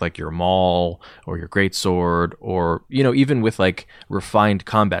that is with like your maul or your greatsword, or even with like refined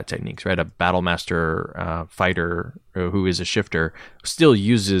combat techniques, right? A battlemaster fighter who is a shifter still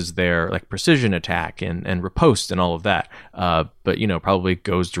uses their like precision attack and riposte and all of that, but probably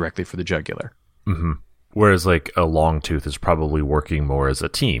goes directly for the jugular. Mm-hmm. Whereas like a Longtooth is probably working more as a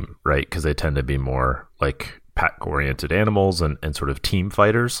team, right? Because they tend to be more like pack-oriented animals and sort of team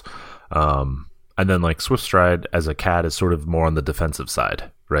fighters. And then like Swift Stride as a cat is sort of more on the defensive side,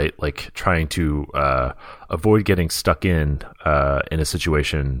 right? Like trying to avoid getting stuck in a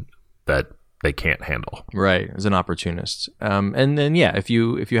situation that they can't handle. Right, as an opportunist. And then if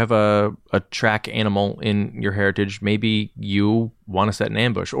you have a track animal in your heritage, maybe you want to set an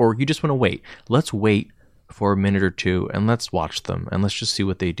ambush, or you just want to wait. Let's wait for a minute or two and let's watch them and let's just see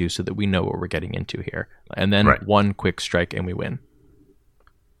what they do so that we know what we're getting into here. And then one quick strike and we win.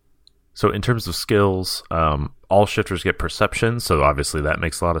 So in terms of skills, all shifters get perception, so obviously that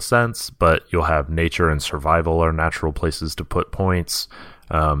makes a lot of sense, but you'll have nature and survival are natural places to put points.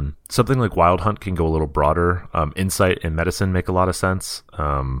 Something like Wild Hunt can go a little broader. Insight and medicine make a lot of sense,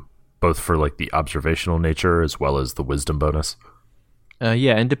 both for like the observational nature as well as the wisdom bonus.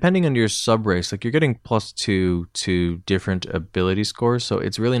 And depending on your sub-race, like you're getting +2 to different ability scores, so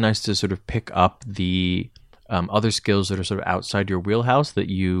it's really nice to sort of pick up the other skills that are sort of outside your wheelhouse that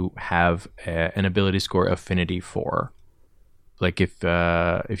you have an ability score affinity for. Like if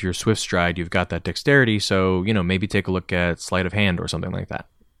you're Swift Stride, you've got that dexterity, so maybe take a look at Sleight of Hand or something like that.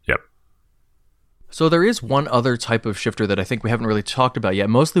 Yep. So there is one other type of shifter that I think we haven't really talked about yet.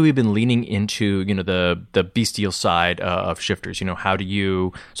 Mostly we've been leaning into the bestial side of shifters. How do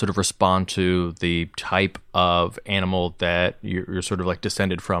you sort of respond to the type of animal that you're sort of like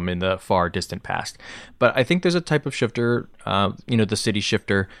descended from in the far distant past? But I think there's a type of shifter, the city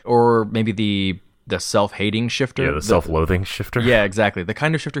shifter, or maybe the self-hating shifter. Yeah, the self-loathing shifter. Yeah, exactly. The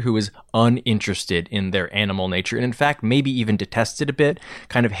kind of shifter who is uninterested in their animal nature, and in fact, maybe even detests it a bit,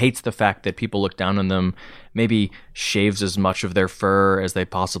 kind of hates the fact that people look down on them, maybe shaves as much of their fur as they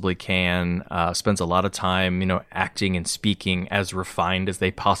possibly can, spends a lot of time, acting and speaking as refined as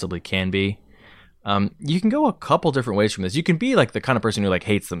they possibly can be. You can go a couple different ways from this. You can be like the kind of person who like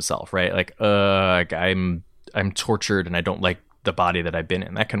hates themselves, right? Like, I'm tortured and I don't like the body that I've been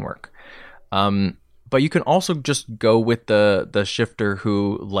in. That can work. But you can also just go with the shifter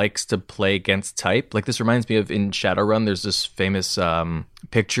who likes to play against type. Like this reminds me of in Shadowrun, there's this famous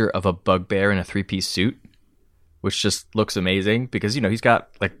picture of a bugbear in a 3-piece suit, which just looks amazing because, he's got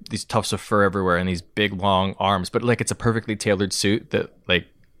like these tufts of fur everywhere and these big long arms, but like it's a perfectly tailored suit that like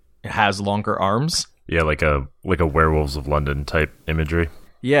has longer arms. Yeah, like a Werewolves of London type imagery.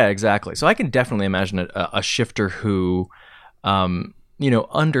 Yeah, exactly. So I can definitely imagine a shifter who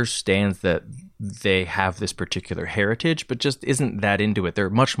understands that they have this particular heritage, but just isn't that into it.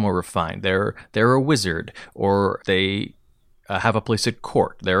 They're much more refined. They're a wizard, or they have a place at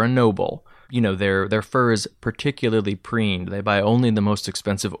court. They're a noble. Their fur is particularly preened. They buy only the most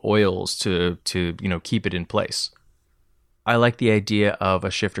expensive oils to keep it in place. I like the idea of a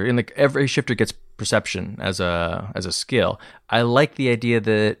shifter, and like every shifter gets perception as a skill. I like the idea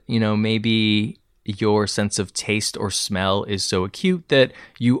that maybe your sense of taste or smell is so acute that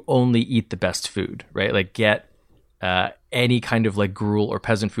you only eat the best food, right? Like get any kind of like gruel or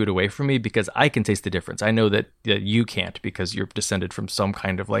peasant food away from me because I can taste the difference. I know that you can't because you're descended from some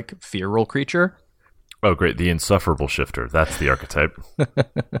kind of like feral creature. Oh, great. The insufferable shifter. That's the archetype.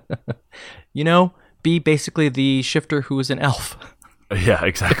 Be basically the shifter who is an elf. Yeah,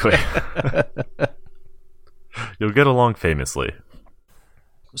 exactly. You'll get along famously.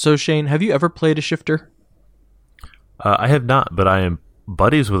 So, Shane, have you ever played a shifter? I have not, but I am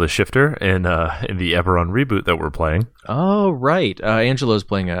buddies with a shifter in the Eberron reboot that we're playing. Oh, right. Angelo's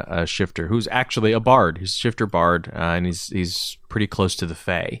playing a shifter who's actually a bard. He's a shifter bard, and he's pretty close to the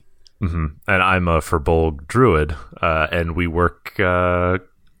Fae. Mm-hmm. And I'm a Firbolg druid, and we work for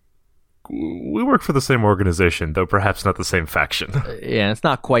the same organization, though perhaps not the same faction. Yeah, it's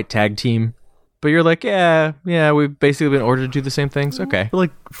not quite tag team. But you're like, yeah, we've basically been ordered to do the same things. Okay. We're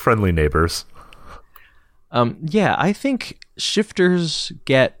like friendly neighbors. I think shifters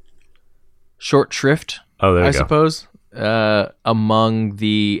get short shrift, I suppose, among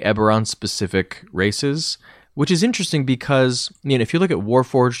the Eberron-specific races, which is interesting because, if you look at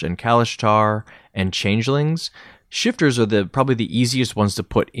Warforged and Kalashtar and Changelings, shifters are probably the easiest ones to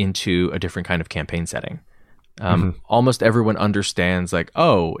put into a different kind of campaign setting. Almost everyone understands, like,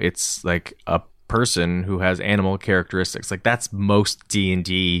 oh, it's like a person who has animal characteristics. Like, that's most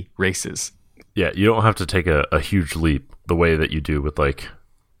D&D races. Yeah, you don't have to take a huge leap the way that you do with, like,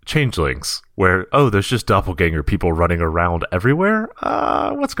 Changelings, where, there's just doppelganger people running around everywhere?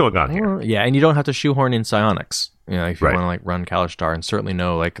 What's going on here? Yeah, and you don't have to shoehorn in psionics, if you want to, like, run Kalashtar, and certainly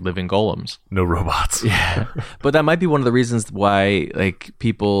no, like, living golems. No robots. Yeah, but that might be one of the reasons why, like,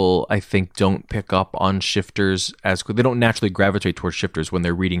 people, I think, don't pick up on shifters as quick. They don't naturally gravitate towards shifters when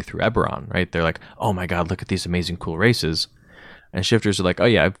they're reading through Eberron, right? They're like, oh my god, look at these amazing cool races. And shifters are like, oh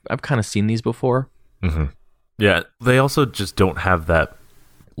yeah, I've kind of seen these before. Mm-hmm. Yeah, they also just don't have that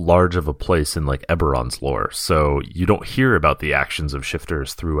large of a place in like Eberron's lore, so you don't hear about the actions of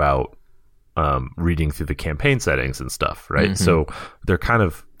shifters throughout reading through the campaign settings and stuff, right? So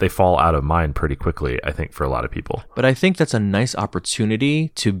they fall out of mind pretty quickly, I think, for a lot of people. But I think that's a nice opportunity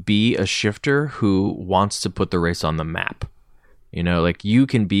to be a shifter who wants to put the race on the map. You know, like you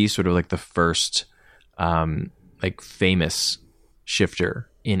can be sort of like the first like famous shifter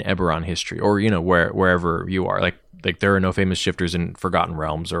in Eberron history, or, you know, wherever you are. Like there are no famous shifters in Forgotten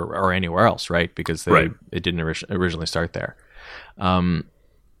Realms or anywhere else, right? Because it didn't originally start there. And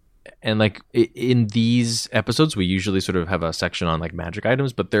like in these episodes, we usually sort of have a section on like magic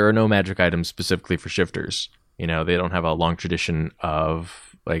items, but there are no magic items specifically for shifters. You know, they don't have a long tradition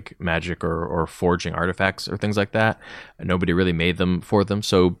of like magic or forging artifacts or things like that. Nobody really made them for them.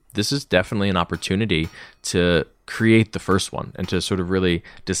 So this is definitely an opportunity to create the first one and to sort of really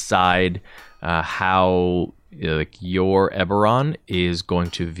decide how like your Eberron is going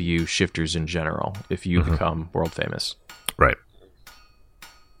to view shifters in general if you become world famous. Right.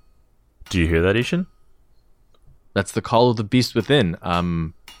 Do you hear that, Ishan? That's the call of the beast within.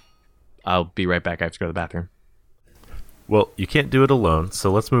 I'll be right back. I have to go to the bathroom. Well, you can't do it alone,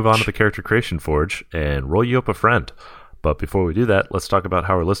 so let's move on to the Character Creation Forge and roll you up a friend. But before we do that, let's talk about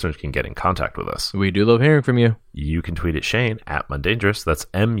how our listeners can get in contact with us. We do love hearing from you. You can tweet at Shane at Mundangerous. That's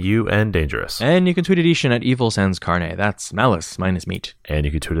M-U-N Dangerous. And you can tweet at Ishan at Evil Sans Carne. That's malice minus meat. And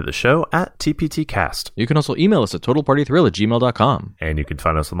you can tweet at the show at TPTcast. You can also email us at totalpartythrill@gmail.com. And you can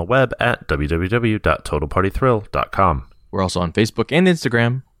find us on the web at www.totalpartythrill.com. We're also on Facebook and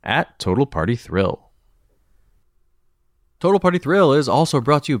Instagram at Total Party Thrill. Total Party Thrill is also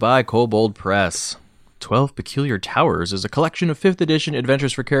brought to you by Kobold Press. 12 Peculiar Towers is a collection of 5th edition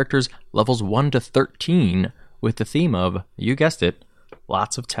adventures for characters levels 1 to 13 with the theme of, you guessed it,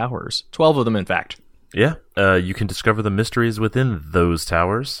 lots of towers. 12 of them, in fact. Yeah, you can discover the mysteries within those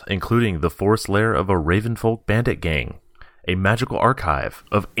towers, including the forest lair of a Ravenfolk bandit gang, a magical archive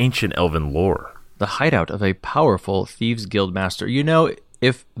of ancient elven lore, the hideout of a powerful Thieves Guild Master. You know,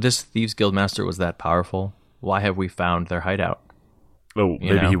 if this Thieves Guild Master was that powerful, why have we found their hideout? Oh,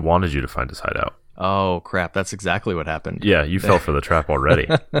 maybe he wanted you to find his hideout. Oh, crap. That's exactly what happened. Yeah, you fell for the trap already.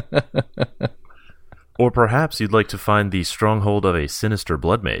 Or perhaps you'd like to find the stronghold of a sinister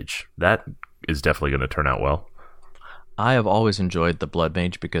blood mage. That is definitely going to turn out well. I have always enjoyed the blood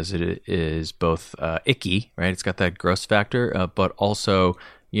mage because it is both icky, right? It's got that gross factor, but also,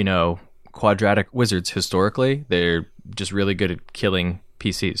 you know, quadratic wizards historically, they're just really good at killing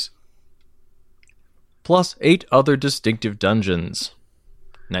PCs. Plus 8 other distinctive dungeons.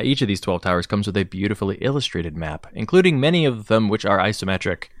 Now, each of these 12 towers comes with a beautifully illustrated map, including many of them which are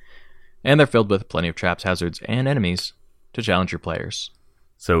isometric, and they're filled with plenty of traps, hazards, and enemies to challenge your players.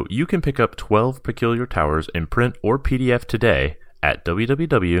 So you can pick up 12 Peculiar Towers in print or PDF today at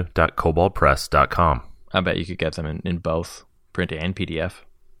www.koboldpress.com. I bet you could get them in both print and PDF.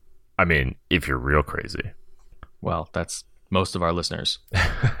 I mean, if you're real crazy. Well, that's most of our listeners.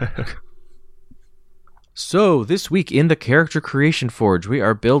 So, this week in the Character Creation Forge, we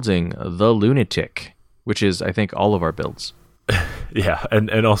are building the Lunatic, which is, I think, all of our builds. Yeah,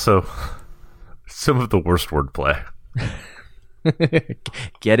 and also some of the worst wordplay.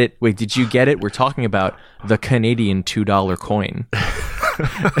 Get it? Wait, did you get it? We're talking about the Canadian $2 coin.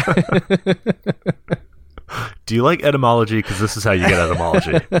 Do you like etymology? Because this is how you get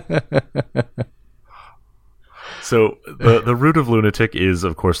etymology. So the root of lunatic is,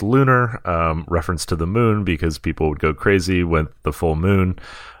 of course, lunar, reference to the moon, because people would go crazy with the full moon.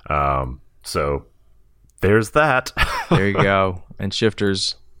 So there's that. There you go. And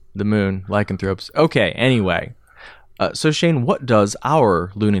shifters, the moon, lycanthropes. Okay, anyway. So Shane, what does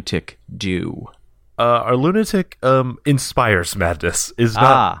our lunatic do? Our lunatic inspires madness. Is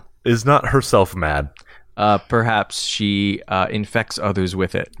not herself mad. Perhaps she infects others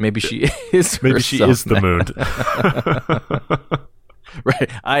with it. Maybe she is. Maybe she is the moon. Right.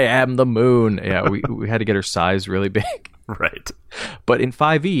 I am the moon. Yeah, we had to get her size really big. Right. But in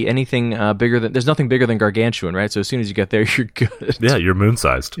 5e, anything bigger than there's nothing bigger than gargantuan, right? So as soon as you get there, you're good. Yeah, you're moon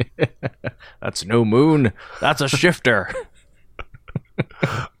sized. That's no moon. That's a shifter.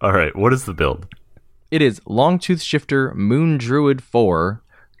 All right. What is the build? It is Longtooth Shifter Moon Druid 4,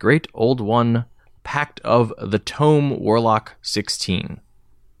 Great Old One, Pact of the Tome Warlock 16.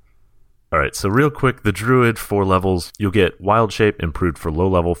 All right, so real quick, the Druid, 4 levels. You'll get Wild Shape improved for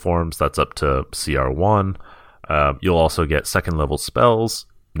low-level forms. That's up to CR1. You'll also get second-level spells,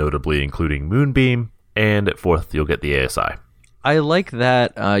 notably including Moonbeam. And at 4th, you'll get the ASI. I like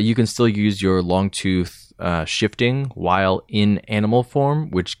that you can still use your Longtooth shifting while in animal form,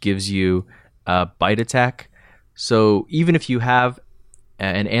 which gives you Bite Attack. So even if you have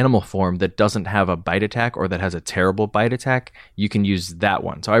an animal form that doesn't have a bite attack or that has a terrible bite attack, you can use that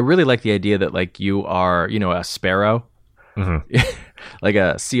one. So I really like the idea that like you are, a sparrow, like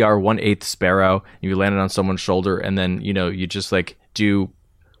a CR 1/8 sparrow. You land it on someone's shoulder, and then you just like do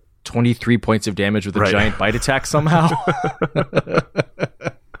 23 points of damage with a giant bite attack somehow.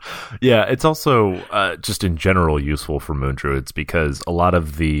 Yeah, it's also just in general useful for moon druids because a lot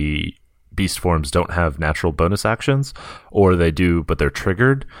of the beast forms don't have natural bonus actions, or they do, but they're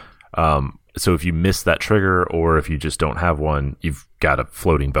triggered. So if you miss that trigger, or if you just don't have one, you've got a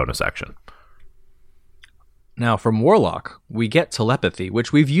floating bonus action. Now, from Warlock, we get telepathy,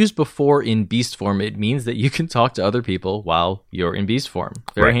 which we've used before in beast form. It means that you can talk to other people while you're in beast form.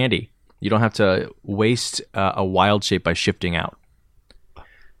 Very handy. You don't have to waste a wild shape by shifting out.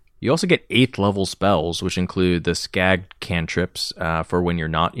 You also get 8th level spells, which include the Skag cantrips for when you're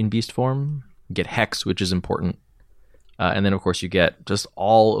not in beast form. You get Hex, which is important. And then, of course, you get just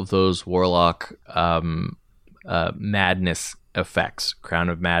all of those Warlock madness effects. Crown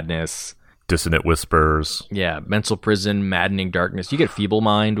of Madness. Dissonant Whispers. Yeah, Mental Prison, Maddening Darkness. You get Feeble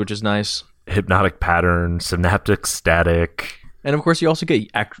Mind, which is nice. Hypnotic Pattern, Synaptic Static. And, of course, you also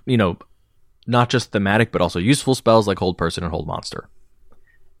get, not just thematic, but also useful spells like Hold Person and Hold Monster.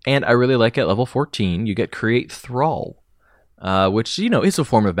 And I really like at level 14, you get Create Thrall, which, is a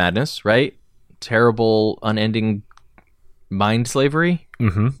form of madness, right? Terrible, unending mind slavery.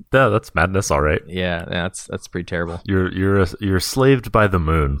 Mm-hmm. Yeah, that's madness, all right. Yeah, that's pretty terrible. You're slaved by the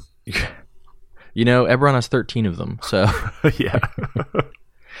moon. Eberron has 13 of them, so... Yeah.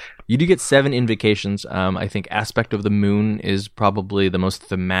 You do get 7 invocations. I think Aspect of the Moon is probably the most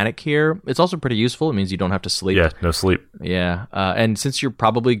thematic here. It's also pretty useful. It means you don't have to sleep. Yeah, no sleep. Yeah. And since you're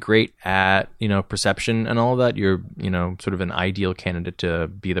probably great at, perception and all of that, you're, sort of an ideal candidate to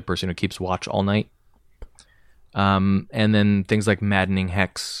be the person who keeps watch all night. And then things like Maddening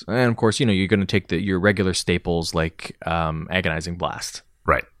Hex. And of course, you're going to take your regular staples like Agonizing Blast.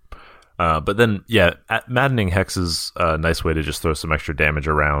 Right. But then, yeah, Maddening Hex is a nice way to just throw some extra damage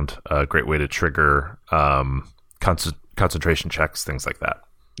around. A great way to trigger concentration checks, things like that.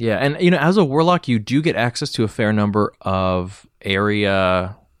 Yeah, and as a warlock, you do get access to a fair number of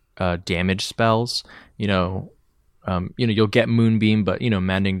area damage spells. You'll get Moonbeam, but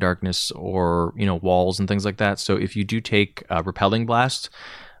Maddening Darkness or walls and things like that. So if you do take Repelling Blast.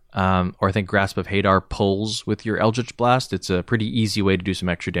 Or I think Grasp of Hadar pulls with your Eldritch Blast. It's a pretty easy way to do some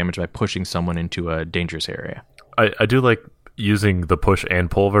extra damage by pushing someone into a dangerous area. I do like using the push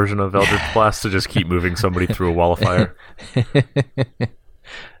and pull version of Eldritch Blast to just keep moving somebody through a wall of fire.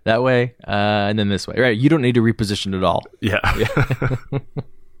 That way, and then this way. Right, you don't need to reposition at all. Yeah.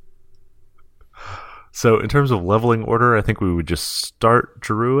 So in terms of leveling order, I think we would just start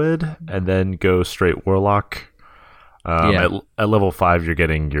Druid and then go straight Warlock. At level 5, you're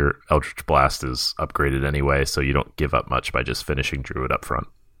getting your Eldritch Blast is upgraded anyway, so you don't give up much by just finishing Druid up front.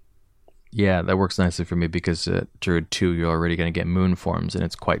 Yeah, that works nicely for me because at Druid 2, you're already going to get Moon forms, and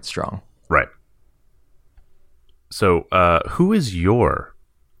it's quite strong. Right. So, who is your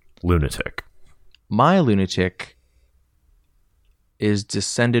Lunatic? My Lunatic is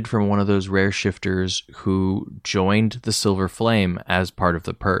descended from one of those rare shifters who joined the Silver Flame as part of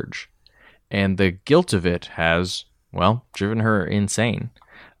the Purge. And the guilt of it has... driven her insane.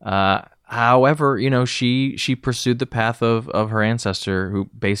 However, she pursued the path of her ancestor, who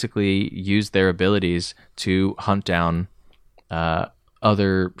basically used their abilities to hunt down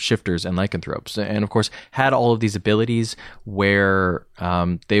other shifters and lycanthropes, and of course had all of these abilities where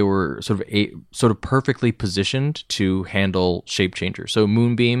they were sort of perfectly positioned to handle shape changers. So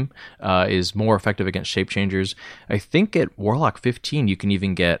Moonbeam is more effective against shape changers. I think at Warlock 15 you can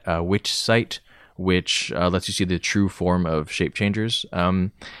even get Witch Sight, which lets you see the true form of shape changers.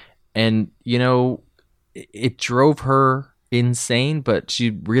 And, it drove her insane, but she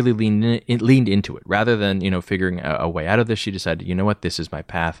really leaned into it. Rather than, figuring a way out of this, she decided, you know what, this is my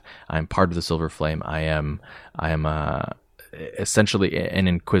path. I'm part of the Silver Flame. I am essentially an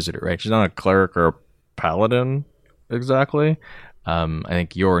Inquisitor, right? She's not a cleric or a paladin, exactly. I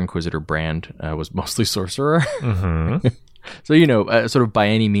think your Inquisitor brand was mostly sorcerer. Mm-hmm. So, sort of by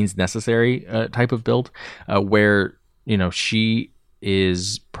any means necessary type of build where, she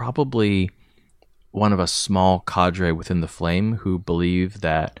is probably one of a small cadre within the Flame who believe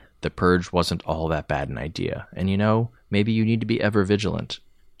that the Purge wasn't all that bad an idea. And, maybe you need to be ever vigilant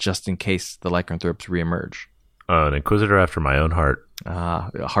just in case the lycanthropes reemerge. An Inquisitor after my own heart.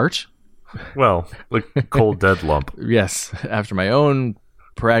 Heart? Well, like cold dead lump. Yes, after my own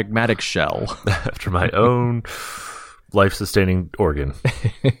pragmatic shell. After my own... life-sustaining organ.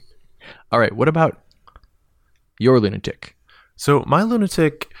 All right, what about your Lunatic? So my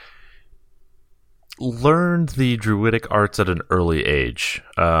lunatic learned the druidic arts at an early age,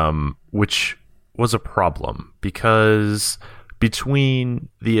 which was a problem because between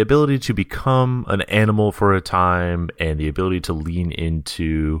the ability to become an animal for a time and the ability to lean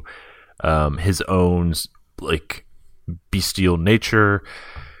into his own like bestial nature,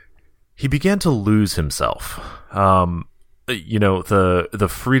 he began to lose himself. The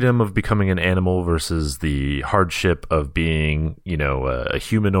freedom of becoming an animal versus the hardship of being, a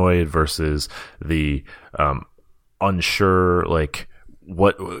humanoid versus the unsure, like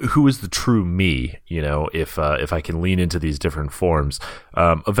who is the true me, if I can lean into these different forms,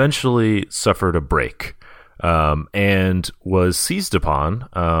 eventually suffered a break, and was seized upon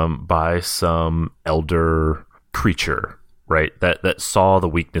by some elder creature, right, that saw the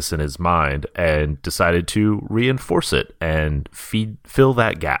weakness in his mind and decided to reinforce it and fill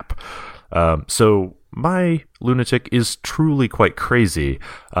that gap. So my lunatic is truly quite crazy,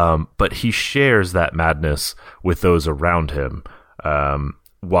 but he shares that madness with those around him,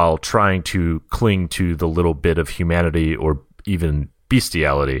 while trying to cling to the little bit of humanity or even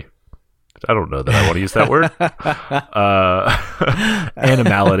bestiality. I don't know that I want to use that word.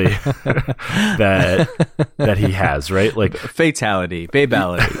 Animality that he has, right? Like fatality,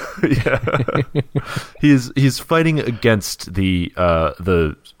 babality. Yeah, he's fighting against the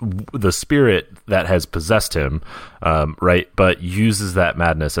spirit that has possessed him, right? But uses that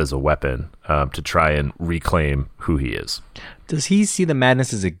madness as a weapon to try and reclaim who he is. Does he see the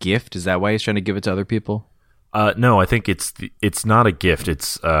madness as a gift? Is that why he's trying to give it to other people? No, I think it's not a gift.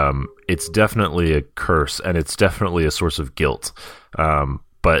 It's definitely a curse, and it's definitely a source of guilt.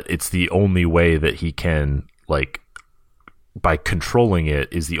 But it's the only way that he can, like, by controlling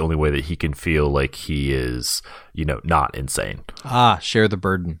it, is the only way that he can feel like he is, not insane. Share the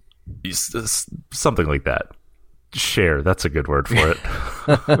burden. Something like that. Share. That's a good word for it.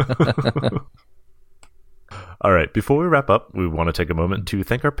 All right, before we wrap up, we want to take a moment to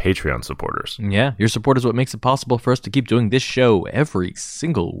thank our Patreon supporters. Yeah, your support is what makes it possible for us to keep doing this show every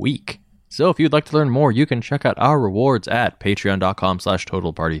single week. So if you'd like to learn more, you can check out our rewards at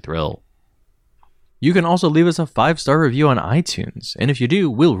patreon.com/totalpartythrill. You can also leave us a 5-star review on iTunes, and if you do,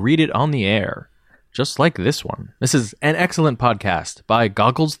 we'll read it on the air. Just like this one. This is An Excellent Podcast by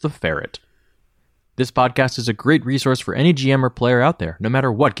Goggles the Ferret. This podcast is a great resource for any GM or player out there, no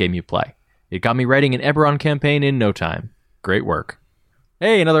matter what game you play. It got me writing an Eberron campaign in no time. Great work.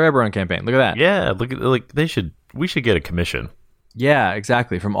 Hey, another Eberron campaign. Look at that. Yeah, we should get a commission. Yeah,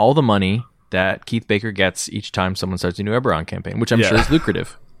 exactly. From all the money that Keith Baker gets each time someone starts a new Eberron campaign, which I'm sure is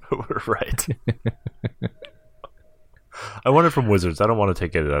lucrative. Right. I want it from Wizards. I don't want to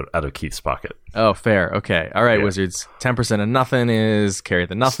take it out of Keith's pocket. Oh, fair. Okay. All right, yeah. Wizards. 10% of nothing is carry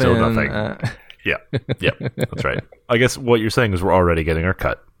the nothing. Still nothing. Yeah, that's right. I guess what you're saying is we're already getting our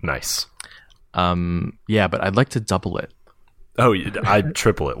cut. Nice. Yeah, but I'd like to double it. Oh, I'd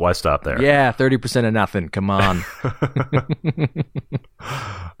triple it. Why stop there? Yeah, 30% of nothing. Come on.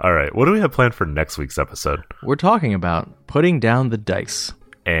 All right. What do we have planned for next week's episode? We're talking about putting down the dice.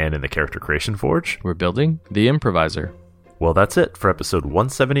 And in the Character Creation Forge, we're building the Improviser. Well, that's it for episode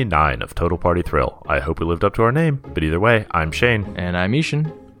 179 of Total Party Thrill. I hope we lived up to our name, but either way, I'm Shane. And I'm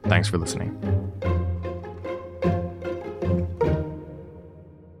Ishan. Thanks for listening.